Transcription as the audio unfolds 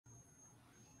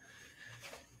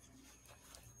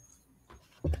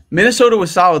Minnesota was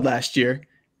solid last year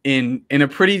in a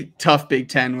pretty tough Big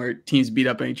Ten where teams beat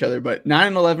up on each other. But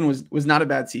 9-11 was not a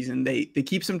bad season. They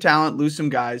keep some talent, lose some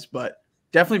guys, but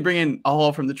definitely bring in a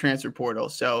haul from the transfer portal.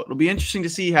 So it'll be interesting to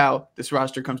see how this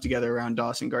roster comes together around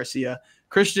Dawson Garcia.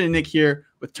 Christian and Nick here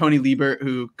with Tony Liebert,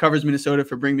 who covers Minnesota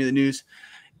for Bring Me the News.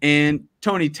 And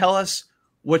Tony, tell us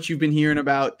what you've been hearing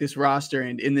about this roster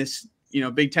and in this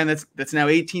Big Ten that's now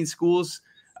 18 schools.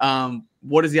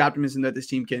 What is the optimism that this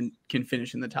team can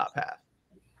finish in the top half?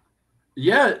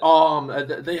 Yeah,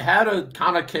 they had a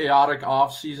kind of chaotic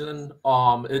offseason.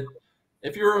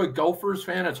 If you're a Gophers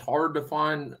fan, it's hard to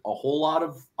find a whole lot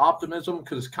of optimism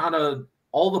because kind of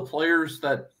all the players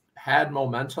that had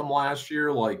momentum last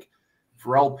year, like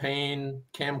Pharrell Payne,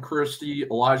 Cam Christie,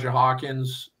 Elijah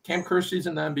Hawkins. Cam Christie's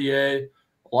in the NBA.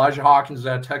 Elijah Hawkins is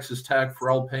at Texas Tech.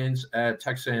 Pharrell Payne's at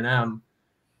Texas A&M.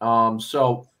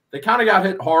 So they kind of got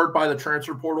hit hard by the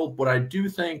transfer portal, but I do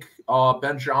think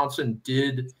Ben Johnson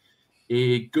did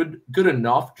a good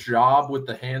enough job with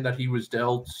the hand that he was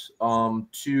dealt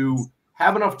to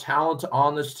have enough talent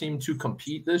on this team to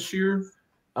compete this year.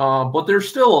 But there's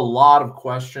still a lot of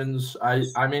questions.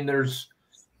 I mean, there's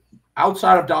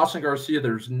outside of Dawson Garcia,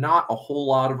 there's not a whole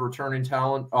lot of returning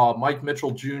talent. Mike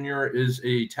Mitchell Jr. is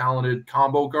a talented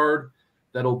combo guard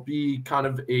that'll be kind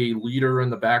of a leader in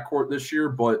the backcourt this year.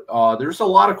 But there's a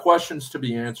lot of questions to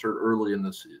be answered early in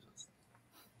the season.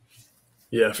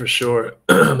 Yeah, for sure.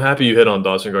 I'm happy you hit on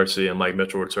Dawson Garcia and Mike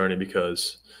Mitchell returning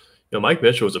because Mike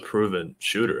Mitchell was a proven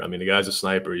shooter. I mean, the guy's a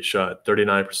sniper. He shot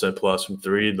 39% plus from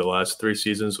three the last 3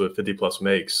 seasons with 50-plus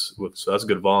makes. So that's a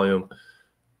good volume.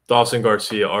 Dawson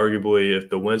Garcia, arguably, if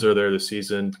the wins are there this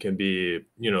season, can be,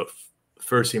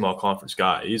 first-team all-conference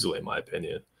guy easily, in my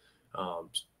opinion.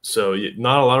 So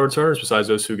not a lot of returners besides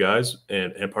those 2 guys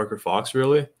and Parker Fox,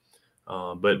 really.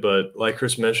 But like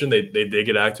Chris mentioned, they did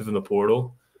get active in the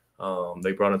portal.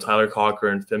 They brought in Tyler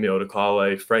Cochran, Femi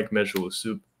Odekale, Frank Mitchell,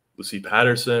 Lucy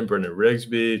Patterson, Brendan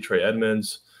Rigsby, Trey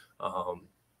Edmonds.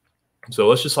 So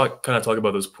let's just kind of talk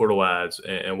about those portal ads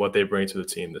and what they bring to the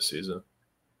team this season.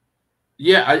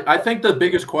 Yeah, I think the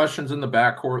biggest questions in the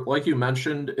backcourt, like you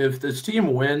mentioned, if this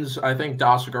team wins, I think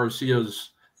Dawson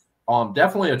Garcia's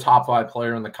definitely a top 5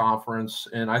 player in the conference.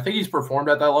 And I think he's performed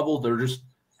at that level. There just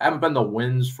haven't been the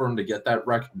wins for him to get that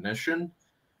recognition.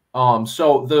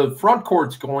 So the front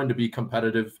court's going to be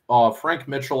competitive. Frank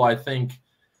Mitchell, I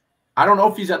don't know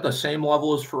if he's at the same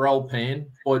level as Pharrell Payne,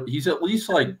 but he's at least,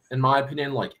 like, in my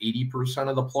opinion, like 80%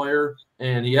 of the player.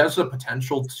 And he has the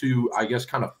potential to, I guess,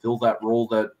 kind of fill that role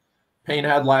that Payne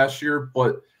had last year.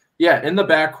 But, yeah, in the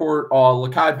backcourt,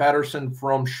 Lakai Patterson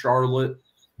from Charlotte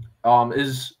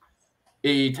is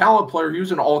a talent player. He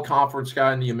was an all-conference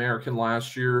guy in the American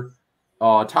last year.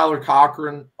 Tyler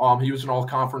Cochran, he was an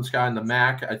all-conference guy in the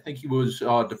MAC. I think he was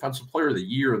Defensive Player of the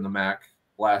Year in the MAC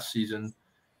last season.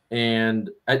 And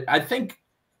I think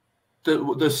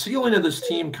the ceiling of this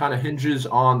team kind of hinges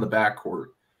on the backcourt.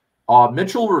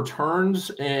 Mitchell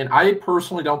returns, and I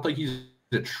personally don't think he's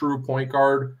a true point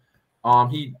guard.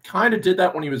 He kind of did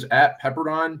that when he was at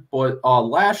Pepperdine, but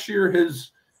last year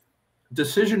his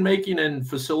decision-making and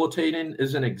facilitating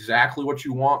isn't exactly what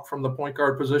you want from the point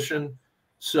guard position.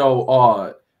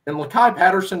 So, and Lakai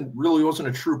Patterson really wasn't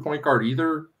a true point guard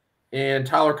either, and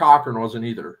Tyler Cochran wasn't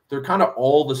either. They're kind of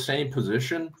all the same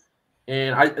position,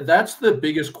 and that's the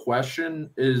biggest question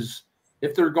is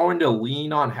if they're going to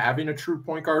lean on having a true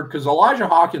point guard, because Elijah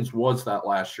Hawkins was that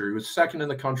last year. He was second in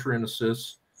the country in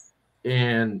assists,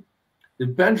 and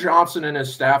Ben Johnson and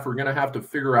his staff are going to have to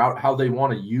figure out how they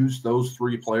want to use those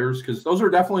 3 players because those are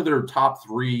definitely their top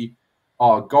 3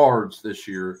 guards this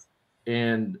year,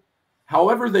 and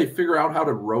however they figure out how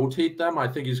to rotate them, I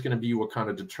think is going to be what kind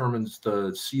of determines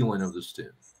the ceiling of this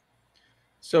team.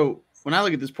 So when I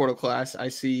look at this portal class, I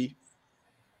see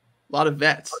a lot of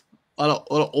vets, a lot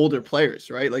of older players,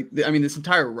 right? Like, I mean, this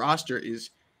entire roster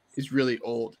is really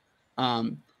old.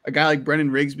 A guy like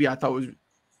Brendan Rigsby, I thought was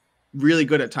really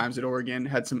good at times at Oregon,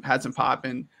 had some pop,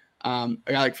 and a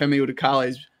guy like Femi Odekale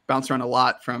has bounced around a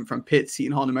lot from Pitt,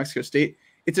 Seton Hall, New Mexico State.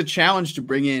 It's a challenge to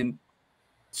bring in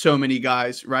so many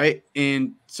guys, right?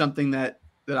 And something that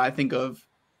I think of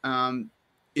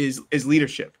is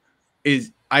leadership.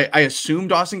 I assume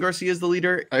Dawson Garcia is the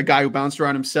leader, a guy who bounced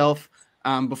around himself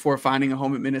before finding a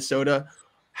home at Minnesota.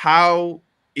 How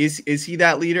is he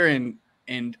that leader?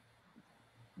 And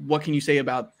what can you say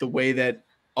about the way that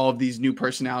all of these new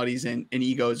personalities and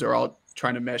egos are all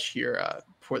trying to mesh here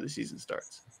before the season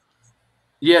starts?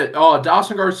 Yeah,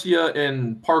 Dawson Garcia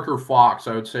and Parker Fox,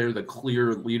 I would say, are the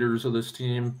clear leaders of this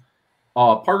team.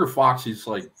 Parker Fox, he's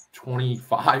like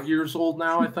 25 years old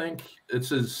now, I think. It's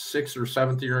his 6th or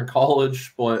 7th year in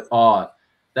college. But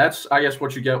that's, I guess,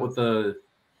 what you get with the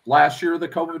last year, the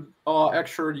COVID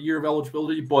extra year of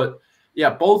eligibility. But yeah,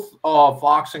 both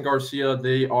Fox and Garcia,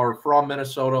 they are from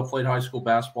Minnesota, played high school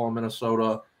basketball in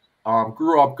Minnesota,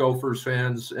 grew up Gophers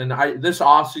fans. And this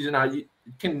offseason, I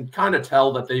can kind of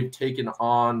tell that they've taken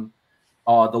on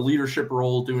the leadership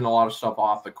role, doing a lot of stuff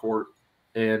off the court.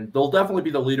 And they'll definitely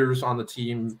be the leaders on the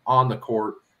team on the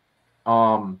court.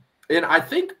 And I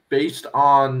think based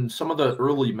on some of the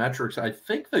early metrics, I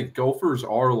think the Gophers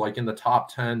are like in the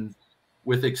top 10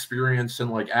 with experience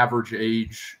and like average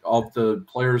age of the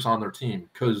players on their team.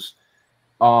 Because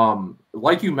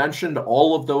like you mentioned,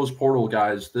 all of those portal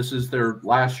guys, this is their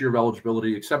last year of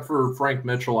eligibility, except for Frank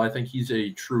Mitchell. I think he's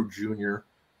a true junior.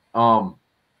 But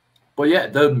yeah,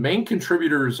 the main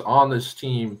contributors on this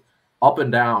team up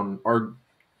and down are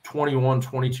 21,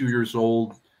 22 years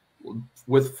old,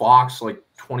 with Fox like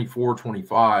 24,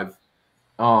 25.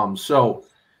 So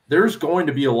there's going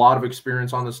to be a lot of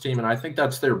experience on this team, and I think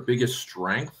that's their biggest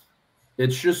strength.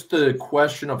 It's just the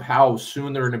question of how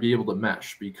soon they're going to be able to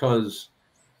mesh, because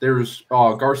there's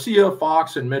Garcia,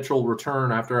 Fox, and Mitchell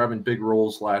return after having big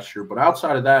roles last year. But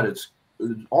outside of that, it's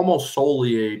almost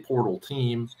solely a portal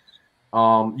team.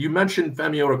 You mentioned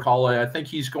Femi Odekale. I think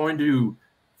he's going to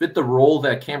fit the role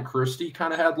that Cam Christie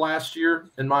kind of had last year,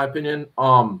 in my opinion.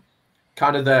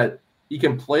 Kind of that he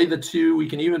can play the two, he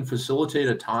can even facilitate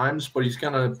at times, but he's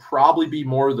going to probably be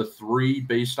more the three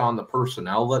based on the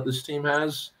personnel that this team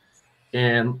has.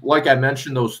 And like I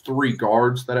mentioned, those three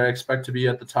guards that I expect to be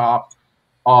at the top.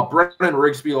 Brennan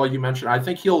Rigsby, like you mentioned, I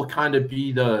think he'll kind of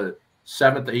be the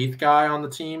 7th, 8th guy on the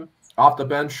team off the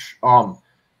bench.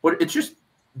 But it's just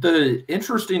the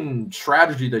interesting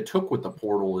strategy they took with the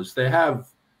portal is they have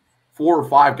 4 or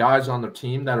 5 guys on their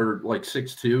team that are like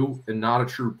 6'2" and not a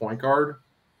true point guard.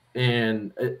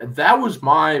 And that was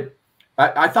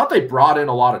I thought they brought in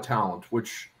a lot of talent,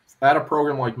 which at a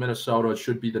program like Minnesota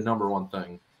should be the number one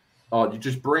thing. You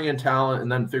just bring in talent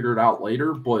and then figure it out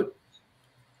later. But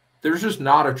there's just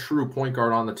not a true point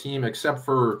guard on the team, except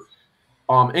for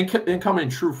incoming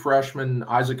true freshman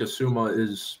Isaac Asuma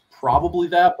is probably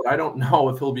that, but I don't know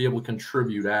if he'll be able to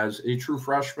contribute as a true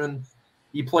freshman.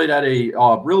 He played at a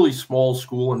really small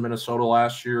school in Minnesota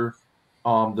last year,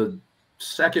 the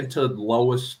second to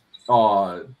lowest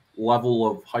level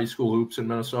of high school hoops in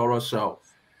Minnesota. So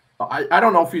I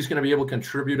don't know if he's going to be able to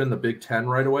contribute in the Big Ten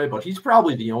right away, but he's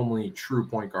probably the only true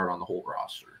point guard on the whole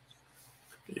roster.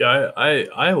 Yeah,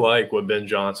 I like what Ben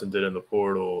Johnson did in the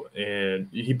portal, and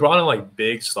he brought in like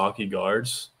big, stocky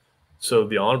guards. So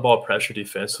the on-ball pressure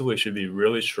defensively should be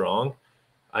really strong.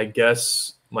 I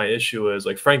guess my issue is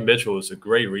like Frank Mitchell is a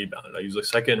great rebounder. He was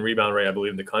the 2nd rebound rate, I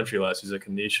believe, in the country last season at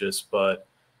Canisius. But,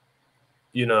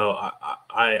 you know,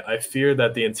 I fear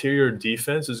that the interior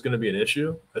defense is going to be an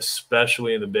issue,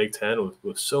 especially in the Big Ten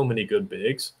with so many good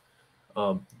bigs.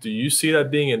 Do you see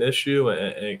that being an issue,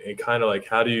 and kind of like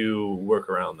how do you work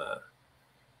around that?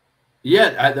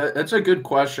 Yeah, that's a good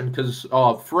question, because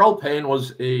Pharrell Payne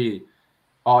was he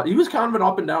was kind of an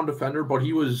up and down defender, but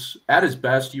he was at his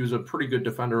best. He was a pretty good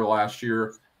defender last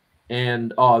year.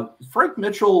 And Frank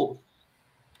Mitchell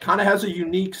kind of has a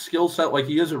unique skill set. Like,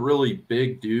 he is a really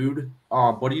big dude,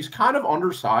 but he's kind of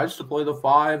undersized to play the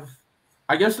 5.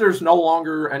 I guess there's no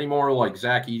longer anymore like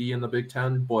Zach Edey in the Big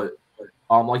Ten, but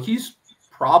like he's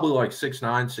probably like 6'9",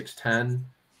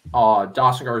 6'10".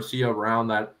 Dawson Garcia around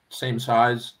that same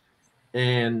size.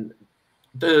 And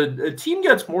the team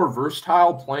gets more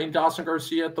versatile playing Dawson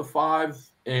Garcia at the 5.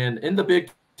 And in the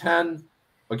Big Ten,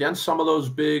 against some of those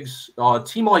bigs, a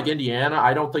team like Indiana,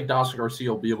 I don't think Dawson Garcia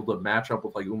will be able to match up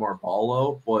with like Umar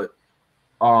Ballo. But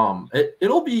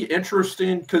it'll be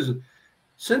interesting, because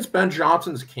since Ben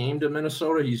Johnson's came to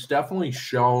Minnesota, he's definitely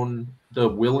shown the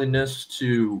willingness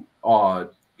to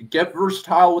get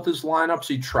versatile with his lineups.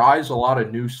 He tries a lot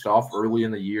of new stuff early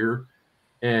in the year.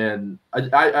 And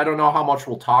I don't know how much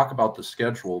we'll talk about the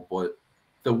schedule, but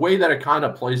the way that it kind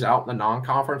of plays out in the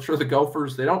non-conference for the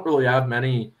Gophers, they don't really have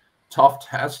many tough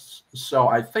tests. So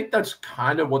I think that's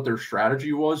kind of what their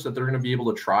strategy was, that they're going to be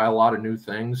able to try a lot of new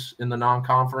things in the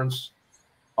non-conference.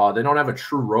 They don't have a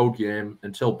true road game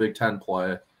until Big Ten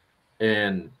play,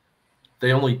 and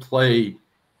they only play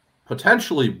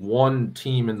potentially one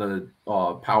team in the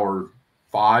Power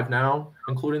 5 now,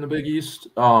 including the Big East.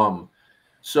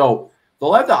 So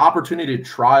they'll have the opportunity to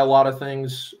try a lot of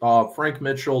things. Frank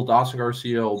Mitchell, Dawson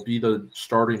Garcia will be the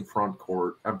starting front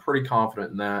court. I'm pretty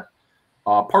confident in that.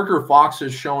 Parker Fox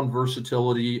has shown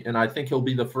versatility, and I think he'll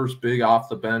be the first big off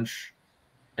the bench.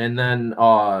 And then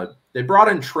they brought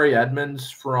in Trey Edmonds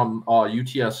from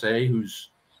UTSA, who's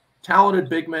talented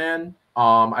big man.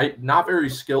 Not very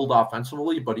skilled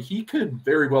offensively, but he could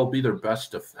very well be their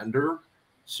best defender.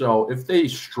 So if they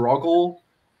struggle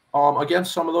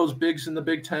against some of those bigs in the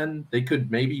Big Ten, they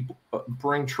could maybe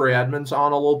bring Trey Edmonds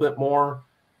on a little bit more.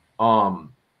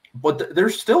 But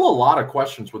there's still a lot of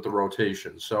questions with the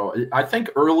rotation. So I think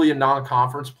early in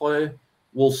non-conference play,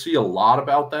 we'll see a lot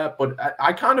about that. But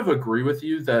I kind of agree with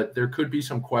you that there could be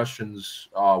some questions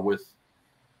with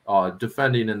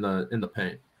defending in the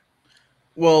paint.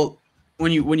 Well,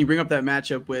 when you bring up that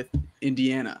matchup with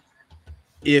Indiana,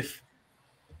 if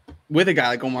with a guy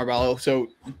like Omar Ballo, so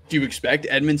do you expect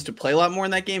Edmonds to play a lot more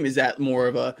in that game? Is that more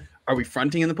of a, are we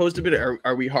fronting in the post a bit?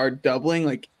 Are we hard doubling?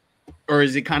 Like, or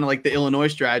is it kind of like the Illinois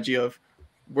strategy of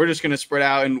we're just going to spread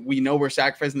out and we know we're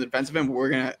sacrificing the defensive end, but we're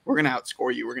gonna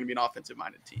outscore you. We're going to be an offensive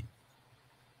minded team.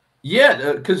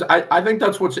 Yeah, because I think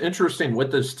that's what's interesting with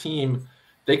this team.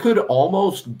 They could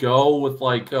almost go with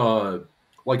like a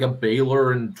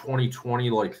Baylor in 2020,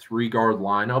 like 3-guard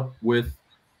lineup with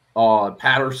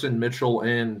Patterson, Mitchell,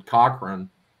 and Cochran,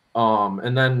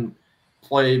 and then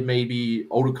play maybe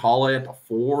Odukale at the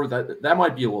 4. That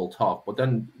might be a little tough, but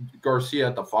then Garcia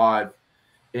at the 5,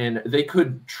 and they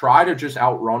could try to just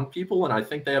outrun people, and I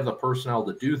think they have the personnel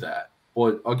to do that.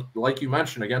 But like you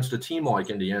mentioned, against a team like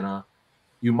Indiana,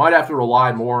 you might have to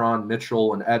rely more on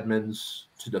Mitchell and Edmonds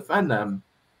to defend them,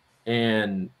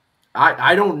 and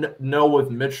I don't know if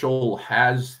Mitchell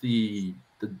has the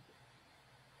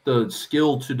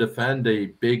skill to defend a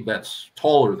big that's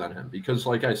taller than him, because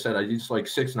like I said, he's like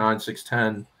 6'9",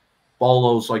 6'10".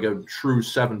 Ballo's like a true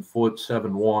 7 foot,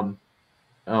 7'1".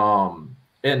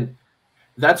 And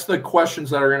that's the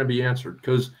questions that are going to be answered.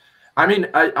 Because I mean,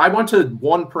 I went to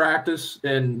one practice,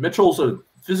 and Mitchell's a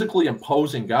physically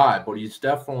imposing guy, but he's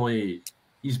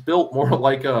built more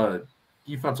like a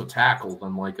defensive tackle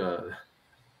than like a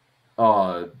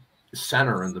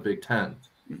center in the Big Ten.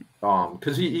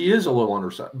 Because he is a little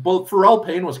undersized. But Pharrell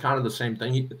Payne was kind of the same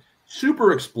thing.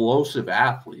 Super explosive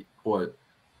athlete, but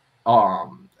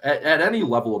at any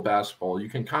level of basketball, you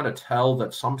can kind of tell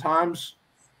that sometimes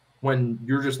when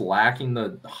you're just lacking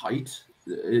the height,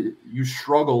 you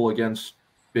struggle against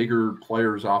bigger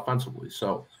players offensively.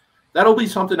 So that'll be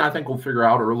something I think we'll figure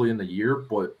out early in the year,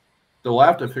 but they'll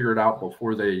have to figure it out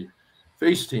before they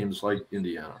face teams like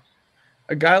Indiana.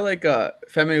 A guy like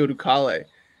Femi Odukale,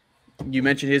 you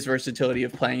mentioned his versatility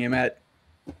of playing him at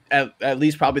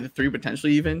least probably the 3,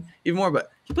 potentially even more, but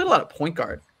he played a lot of point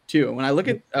guard too. When I look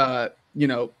at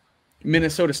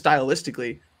Minnesota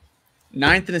stylistically,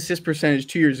 9th in assist percentage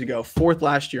 2 years ago, 4th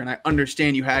last year, and I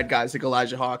understand you had guys like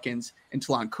Elijah Hawkins and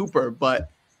Talon Cooper, but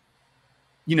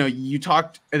you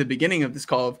talked at the beginning of this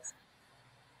call of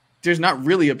there's not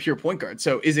really a pure point guard.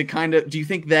 So is it do you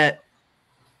think that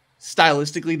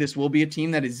stylistically this will be a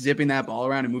team that is zipping that ball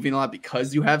around and moving a lot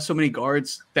because you have so many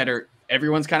guards that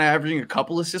everyone's kind of averaging a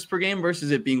couple assists per game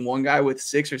versus it being one guy with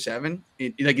 6 or 7?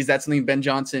 Is that something Ben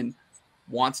Johnson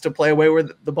wants to play away where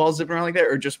the ball's zipping around like that,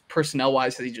 or just personnel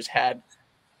wise has he just had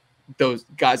those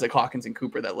guys like Hawkins and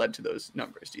Cooper that led to those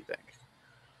numbers, do you think?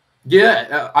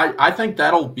 Yeah, I think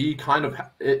that'll be kind of,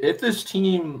 if this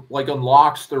team like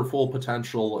unlocks their full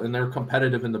potential and they're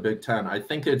competitive in the Big Ten, I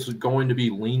think it's going to be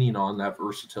leaning on that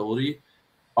versatility.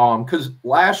 Because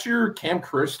last year, Cam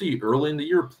Christie early in the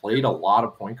year played a lot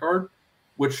of point guard,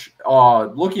 which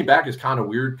looking back is kind of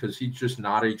weird because he's just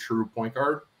not a true point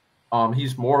guard.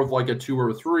 He's more of like a 2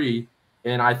 or 3,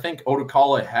 and I think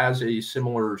Odukale has a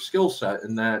similar skill set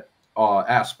in that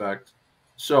aspect.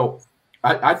 So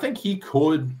I think he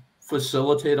could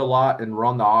facilitate a lot and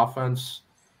run the offense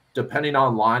depending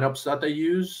on lineups that they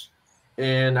use.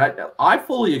 And I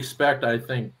fully expect, I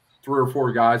think 3 or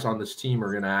 4 guys on this team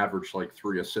are going to average like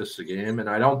 3 assists a game. And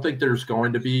I don't think there's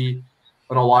going to be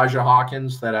an Elijah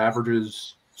Hawkins that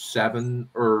averages 7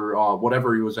 or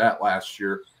whatever he was at last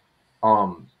year.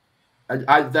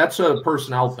 That's a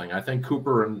personnel thing. I think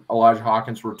Cooper and Elijah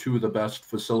Hawkins were 2 of the best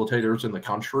facilitators in the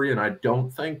country, and I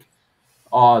don't think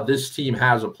this team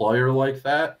has a player like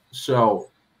that. So,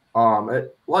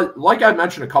 like I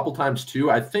mentioned a couple times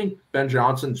too, I think Ben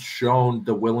Johnson's shown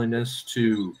the willingness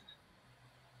to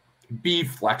be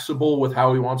flexible with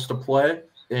how he wants to play,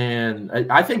 and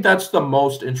I think that's the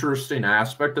most interesting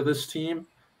aspect of this team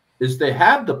is they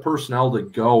have the personnel to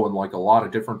go in like a lot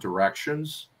of different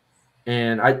directions,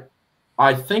 and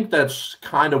I think that's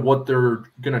kind of what they're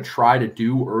going to try to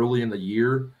do early in the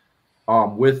year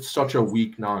with such a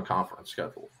weak non-conference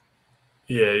schedule.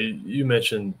 Yeah, you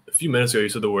mentioned a few minutes ago, you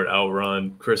said the word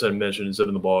outrun. Chris had mentioned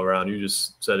zipping the ball around. You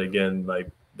just said again, like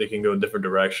they can go in different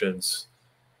directions.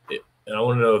 And I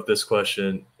want to know if this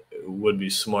question would be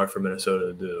smart for Minnesota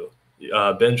to do.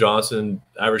 Ben Johnson,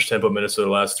 average tempo Minnesota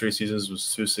last 3 seasons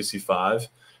was 265.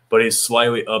 but he's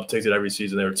slightly upticked it every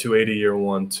season. They were 280 year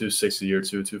one, 260 year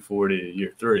two, 240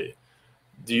 year three.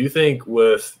 Do you think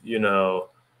with,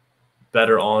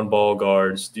 better on-ball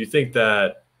guards, do you think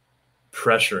that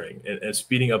pressuring and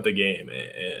speeding up the game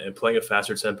and playing a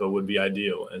faster tempo would be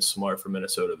ideal and smart for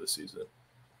Minnesota this season?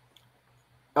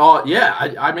 Yeah,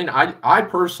 I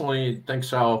personally think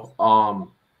so.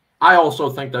 I also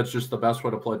think that's just the best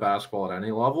way to play basketball at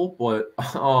any level. But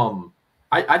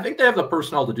I think they have the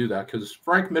personnel to do that because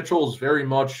Frank Mitchell is very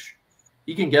much –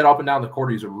 he can get up and down the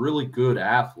court. He's a really good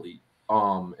athlete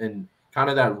and kind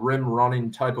of that rim running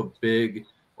type of big.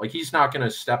 Like, he's not going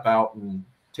to step out and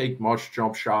take much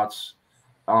jump shots.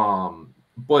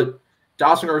 But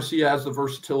Dawson Garcia has the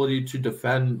versatility to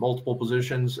defend multiple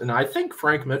positions, and I think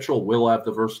Frank Mitchell will have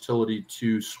the versatility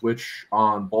to switch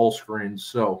on ball screens.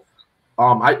 So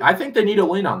I think they need to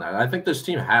lean on that. I think this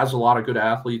team has a lot of good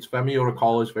athletes. Femi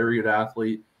Odokala is a very good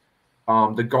athlete.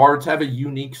 The guards have a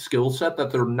unique skill set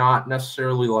that they're not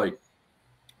necessarily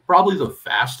probably the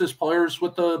fastest players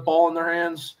with the ball in their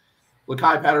hands.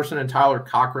 Lakai Patterson and Tyler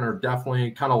Cochran are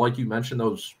definitely kind of like you mentioned,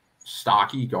 those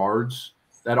stocky guards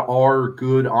that are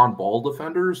good on-ball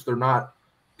defenders. They're not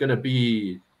going to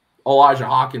be Elijah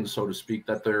Hawkins, so to speak,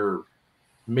 that they're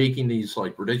making these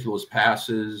ridiculous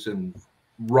passes and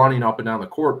running up and down the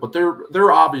court. But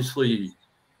they're obviously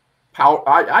power.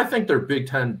 I think they're Big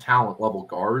Ten talent level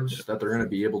guards that they're going to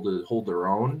be able to hold their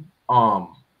own.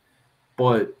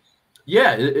 But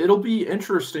yeah, it'll be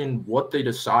interesting what they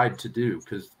decide to do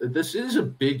because this is a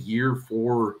big year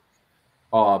for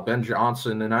Ben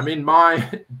Johnson. And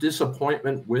my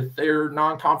disappointment with their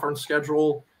non-conference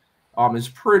schedule is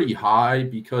pretty high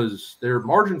because their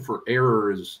margin for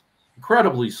error is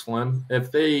incredibly slim.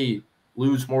 If they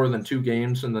lose more than 2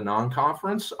 games in the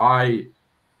non-conference, I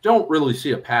don't really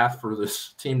see a path for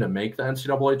this team to make the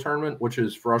NCAA tournament, which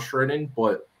is frustrating,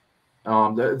 but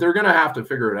they're going to have to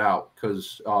figure it out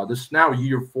because this is now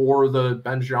year 4 of the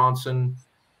Ben Johnson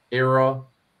era.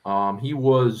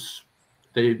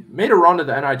 They made a run to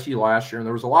the NIT last year, and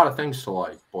there was a lot of things to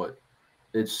like, but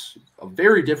it's a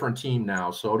very different team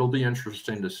now, so it'll be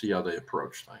interesting to see how they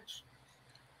approach things.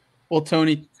 Well,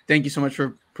 Tony, thank you so much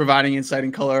for providing insight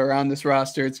and color around this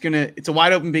roster. It's a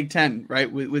wide open Big Ten, right?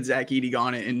 With Zach Edey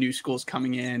on it and new schools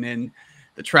coming in and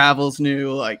the travel's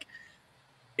new.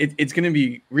 It's going to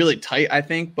be really tight, I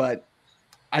think, but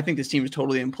I think this team is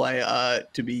totally in play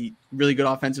to be really good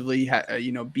offensively,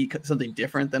 be something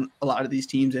different than a lot of these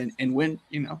teams and win,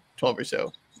 12 or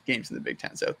so games in the Big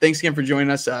Ten. So thanks again for joining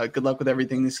us. Good luck with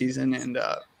everything this season and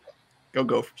go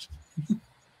Gophers.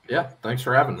 Yeah, thanks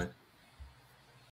for having me.